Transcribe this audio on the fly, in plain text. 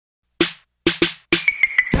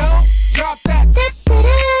drop that.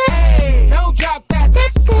 Hey, don't drop that.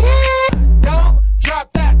 Don't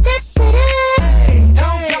drop that. Hey,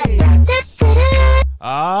 don't drop that.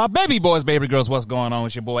 Baby boys, baby girls, what's going on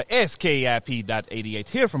with your boy SKIP.88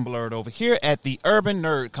 here from Blurred over here at the Urban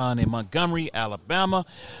Nerd Con in Montgomery, Alabama.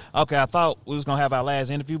 Okay, I thought we was going to have our last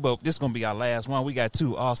interview, but this is going to be our last one. We got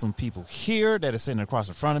two awesome people here that are sitting across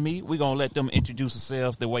in front of me. We're going to let them introduce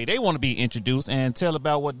themselves the way they want to be introduced and tell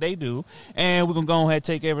about what they do, and we're going to go ahead and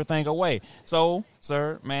take everything away. So,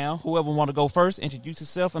 sir, ma'am, whoever want to go first, introduce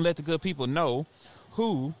yourself and let the good people know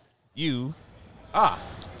who you are.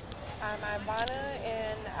 I'm Ivana,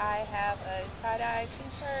 and I have a tie-dye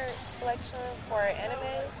t-shirt collection for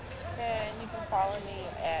anime, and you can follow me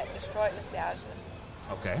at Destroyed Nostalgia.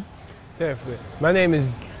 Okay. Definitely. My name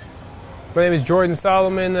is Jordan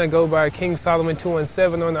Solomon. I go by King Solomon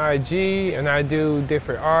 217 on IG, and I do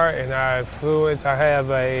different art, and I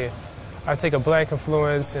take a black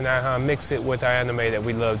influence and I mix it with our anime that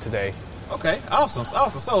we love today. Okay, awesome.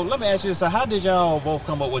 So let me ask you this: so how did y'all both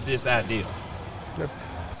come up with this idea?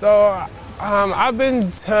 So I've been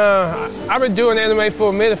doing anime for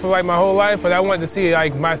a minute, for like my whole life, but I wanted to see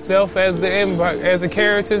like myself as a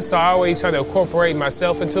character, so I always try to incorporate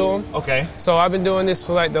myself into them. Okay. So I've been doing this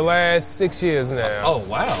for like the last 6 years now. Oh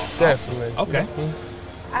wow! Definitely. Awesome. Okay.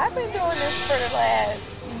 Mm-hmm. I've been doing this for the last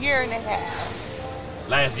year and a half.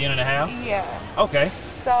 Last year and a half? Yeah. Okay.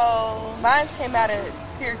 So mine came out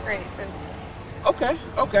of pure creativity. Okay.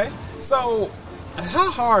 So, how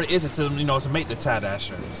hard is it to make the tie-dye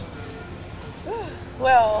shirts?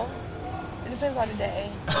 Well, it depends on the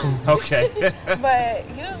day. Okay. But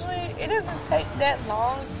usually it doesn't take that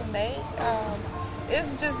long to make.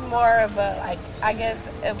 It's just more of a, like, I guess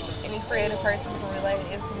if any creative person can relate,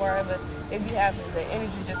 it's more of a, if you have the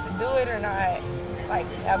energy just to do it or not, like,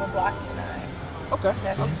 you have a block tonight. Okay.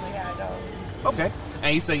 That's usually how it goes. Okay.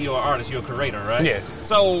 And you say you're an artist, you're a creator, right? Yes.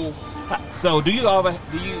 So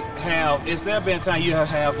is there been a time you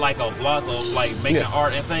have like a vlog of like making Yes.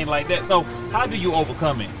 art and things like that? So how do you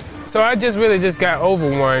overcome it? So I just got over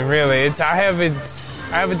one, really. I haven't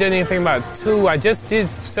done anything about 2. I just did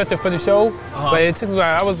something for the show, but it took me,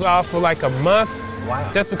 I was off for like a month.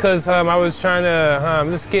 Wow. Just because I was trying to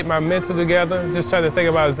just get my mental together, just trying to think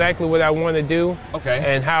about exactly what I want to do,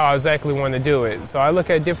 and how I exactly want to do it. So I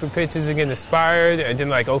look at different pictures and get inspired, and then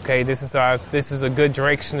like, okay, this is a good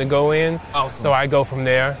direction to go in. Awesome. So I go from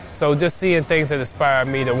there. So just seeing things that inspire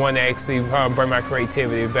me to want to actually bring my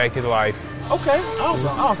creativity back into life. Okay,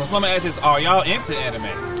 awesome. So let me ask this: are y'all into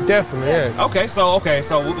anime? Definitely, yeah. Okay, so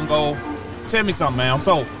we can go. Tell me something, ma'am.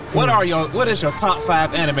 So what is your top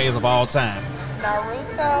 5 animes of all time?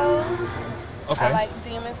 Naruto. Okay. I like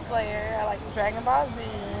Demon Slayer. I like Dragon Ball Z.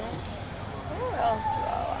 What else do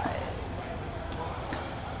I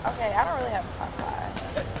like? Okay, I don't really have a top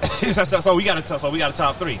 5. so we got a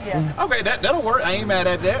top 3. Yeah. Okay, that'll work. I ain't mad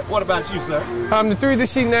at that. What about you, sir? The 3 that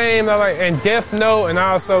she named, I like, and Death Note, and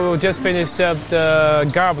I also just finished up the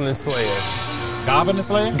Goblin Slayer. Goblin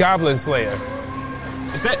Slayer? Goblin Slayer.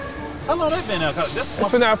 Is that? How long that been out? It's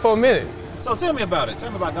been out for a minute. So tell me about it. Tell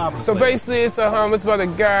me about Goblin So Slayer. basically, it's about a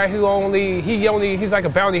guy who he's like a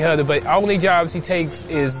bounty hunter, but only jobs he takes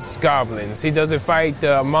is goblins. He doesn't fight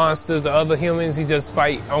monsters or other humans. He just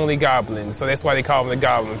fight only goblins. So that's why they call him the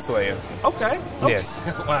Goblin Slayer. Okay. Yes.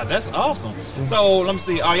 Wow, that's awesome. So let me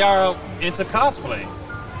see. Are y'all into cosplay?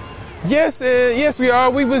 Yes, yes we are.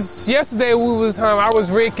 Yesterday. I was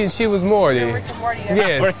Rick and she was Morty. Yeah, Rick and Morty.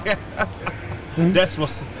 Yes. That's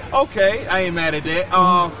what's okay. I ain't mad at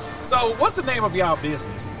that. So what's the name of y'all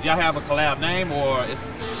business? Y'all have a collab name or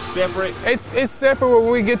it's separate? It's separate.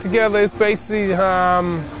 When we get together, it's basically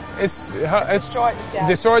it's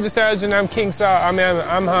Destroyed Nostalgia, and I'm King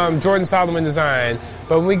I'm Jordan Solomon Design.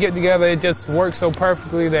 But when we get together, it just works so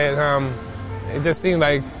perfectly that it just seems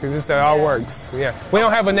like this all works. Yeah, we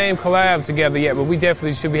don't have a name collab together yet, but we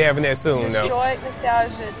definitely should be having that soon. Though. Destroyed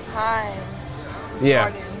Nostalgia times.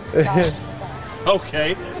 Yeah.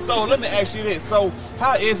 Okay, so let me ask you this: so,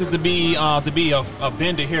 how is it to be a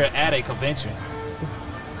vendor here at a convention?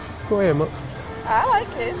 Go ahead, Mark. I like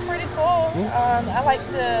it. It's pretty cool. I like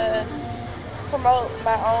to promote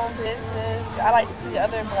my own business. I like to see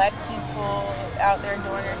other Black people out there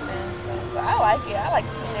doing their things. So I like it. I like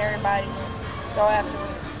seeing everybody go after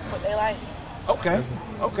what they like. Okay.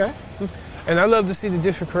 And I love to see the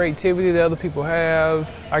different creativity that other people have.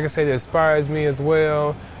 Like I say, that inspires me as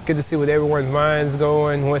well. Get to see what everyone's mind's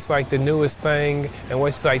going, what's like the newest thing, and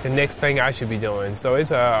what's like the next thing I should be doing. So it's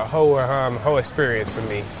a whole experience for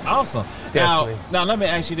me. Awesome. Definitely. Now let me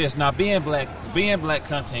ask you this. Now being black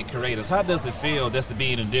content creators, how does it feel just to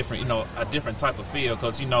be in a different type of field?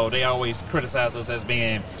 Because they always criticize us as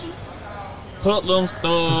being hoodlums,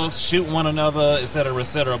 thugs, shoot one another, et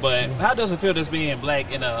cetera, but how does it feel just being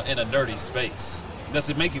black in a dirty space? Does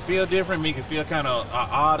it make you feel different, make you feel kind of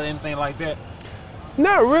odd or anything like that?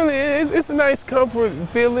 Not really. It's a nice comfort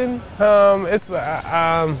feeling. It's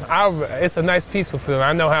a nice peaceful feeling.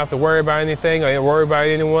 I don't have to worry about anything or worry about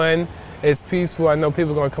anyone. It's peaceful. I know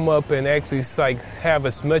people are going to come up and actually like have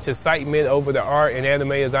as much excitement over the art and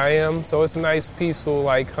anime as I am. So it's a nice, peaceful,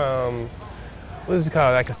 like, what is it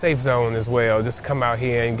called? Like a safe zone as well, just to come out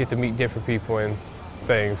here and get to meet different people and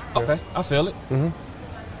things. Okay, I feel it. Mm-hmm.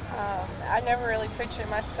 I never really pictured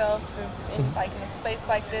myself in a space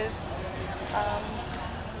like this.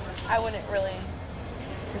 I wouldn't really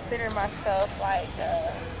consider myself like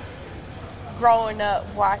growing up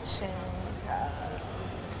watching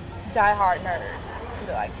Die Hard Nerd,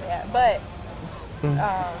 something like that. But I'm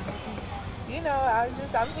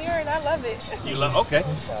here and I love it. You love? Okay.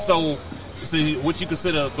 So would you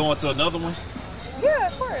consider going to another one? Yeah,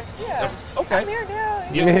 of course. Yeah. Okay. I'm here now.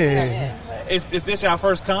 Yeah. Is this your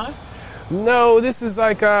first con? No, this is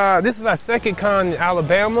our second con in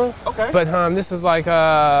Alabama. Okay. But this is like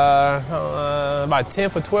about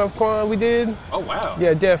 10th or 12th con we did. Oh wow.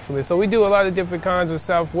 Yeah, definitely. So we do a lot of different cons in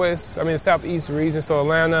Southeast region. So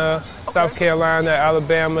Atlanta, South Carolina,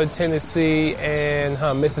 Alabama, Tennessee, and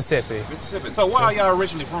Mississippi. So where are y'all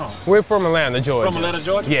originally from? We're from Atlanta, Georgia. From Atlanta,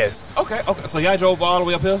 Georgia? Yes. Okay. So y'all drove all the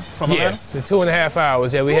way up here from Atlanta? Yes, the 2.5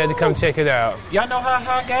 hours. Yeah, we had to come check it out. Y'all know how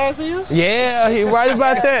high gas is? Yeah, you're right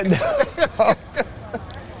about that.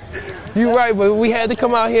 You're right, but we had to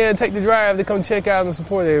come out here and take the drive to come check out and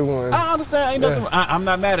support everyone. I understand. Ain't nothing. I'm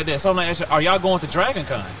not mad at that. So I'm not asking, are y'all going to Dragon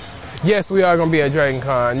Con? Yes, we are going to be at Dragon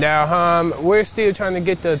Con. Now, we're still trying to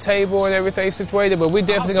get the table and everything situated, but we're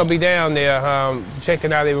definitely going to be down there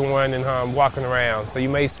checking out everyone and walking around. So you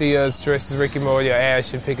may see us dressed as Ricky Morty or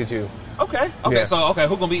Ash and Pikachu. Okay. Yeah. So,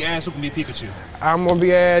 who's going to be Ash, who's going to be Pikachu? I'm going to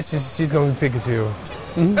be Ash, she's going to be Pikachu.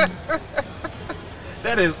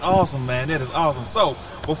 That is awesome, man. That is awesome. So,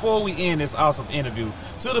 before we end this awesome interview,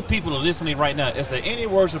 to the people who are listening right now, is there any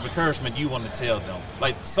words of encouragement you want to tell them?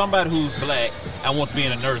 Like somebody who's black and wants to be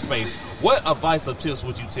in a nerd space, what advice or tips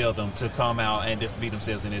would you tell them to come out and just be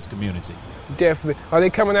themselves in this community? Definitely. Are they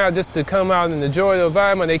coming out just to come out and enjoy the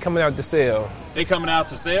environment, or are they coming out to sell? They coming out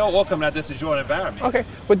to sell or coming out just to enjoy the environment? Okay,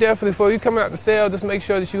 but definitely for you coming out to sell, just make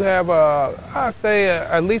sure that you have, I'd say,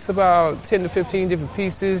 at least about 10 to 15 different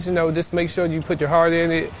pieces. Just make sure you put your heart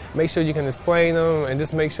in it. Make sure you can explain them, and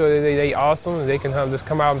just make sure that they awesome and they can just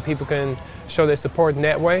come out and people can show their support in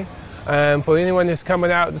that way. For anyone that's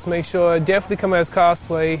coming out, just make sure, definitely come as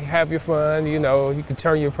cosplay, have your fun. You can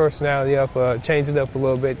turn your personality up, change it up a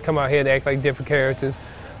little bit, come out here and act like different characters.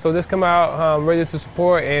 So just come out ready to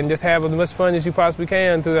support and just have as much fun as you possibly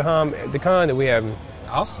can through the con that we have.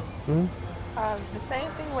 Awesome. The same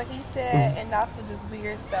thing what he said, and also just be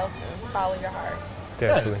yourself and follow your heart.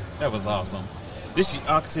 Definitely. That was awesome. I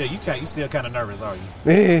can tell you still kind of nervous, are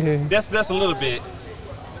you? That's a little bit.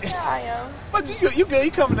 Yeah, I am. But you good. You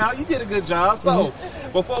coming out. You did a good job. So,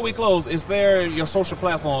 before we close, is there your social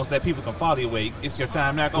platforms that people can follow you with? It's your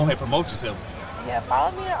time now. Go ahead and promote yourself. Yeah,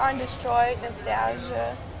 follow me on Destroyed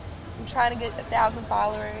Nostalgia. I'm trying to get 1,000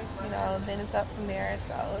 followers. Then it's up from there.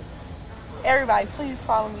 So, everybody, please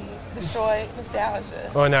follow me, Destroyed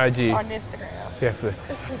Nostalgia. On IG. On Instagram. Definitely.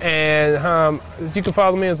 And you can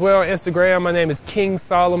follow me as well on Instagram. My name is King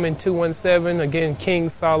Solomon 217. Again, King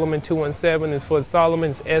Solomon 217 is for Solomon.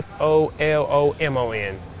 It's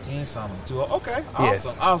SOLOMON. King Solomon 217. Okay. Awesome.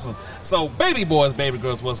 Yes. Awesome. So, baby boys, baby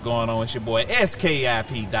girls, what's going on? It's your boy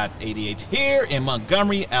SKIP.88 here in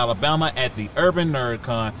Montgomery, Alabama at the Urban Nerd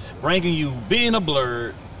Con, bringing you Being a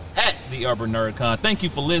Blerd at the Urban Nerd Con. Thank you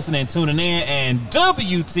for listening, tuning in, and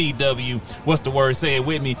WTW, what's the word? Say it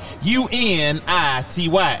with me. UNITY.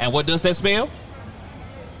 And what does that spell?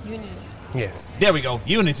 Unity. Yes. There we go.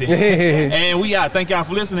 Unity. And we out. Thank y'all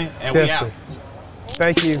for listening, and Definitely. We out.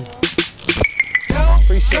 Thank you. Don't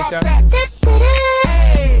Appreciate drop that.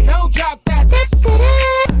 Hey, don't drop that.